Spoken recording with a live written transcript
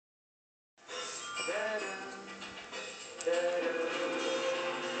Think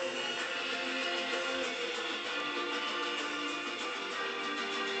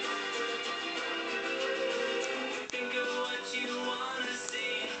of what you wanna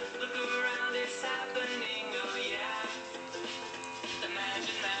see. Look around, it's happening. Oh yeah.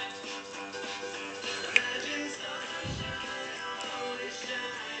 Imagine that. Imagine sunshine always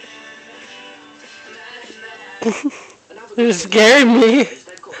shining. Imagine that. You're scaring me.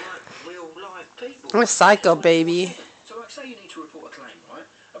 They've got like real live people. I'm a psycho, baby. So like say you need to report a claim, right?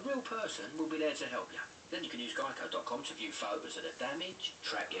 A real person will be there to help you. Then you can use Geico.com to view photos of the damage,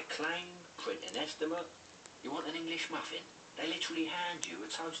 track your claim, print an estimate. You want an English muffin? They literally hand you a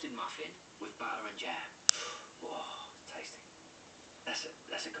toasted muffin with butter and jam. Whoa, tasty. That's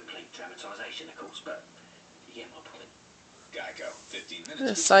a complete dramatisation, of course, but you get my point. Geico, 15 minutes. You're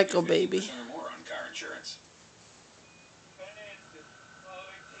a psycho, baby. 15% or more on car insurance.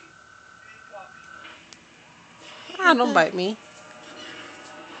 Ah, don't bite me.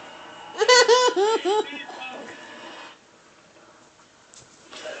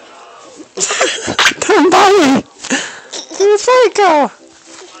 Don't bite me. You're a psycho.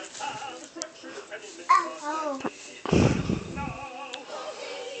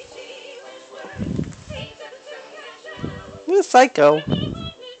 You're a psycho.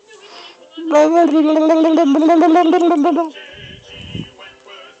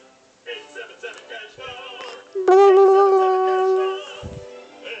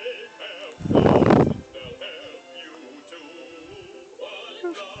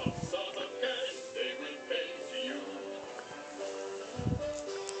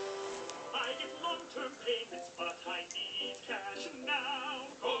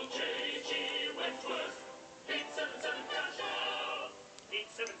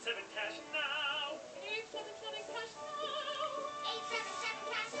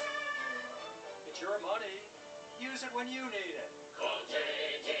 It's your money. Use it when you need it. Call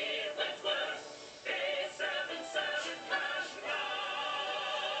J.G. Wentworth. 877 cash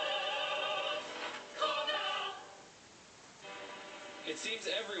now. Call now. It seems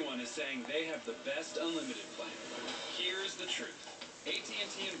everyone is saying they have the best unlimited plan. Here's the truth. AT&T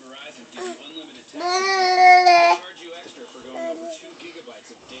and Verizon give you unlimited text and charge you extra for going over 2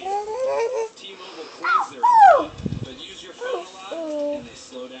 gigabytes of data. T-Mobile claims they're in the club, but use your phone a lot and they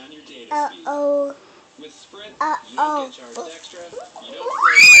slow down your data speed. With Sprint, you don't get charged extra, you don't slow down,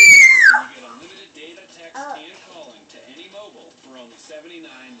 and you get unlimited data, text, and calling to any mobile for only $79.99.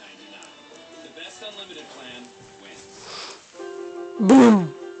 The best unlimited plan wins.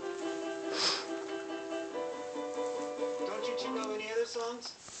 Boom. Don't you two know any other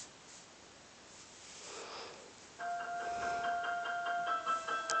songs?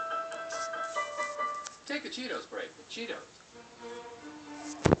 Take a Cheetos break with Cheetos.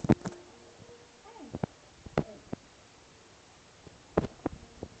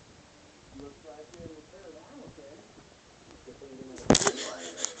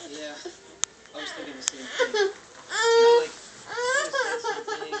 Yeah, I was thinking the same thing.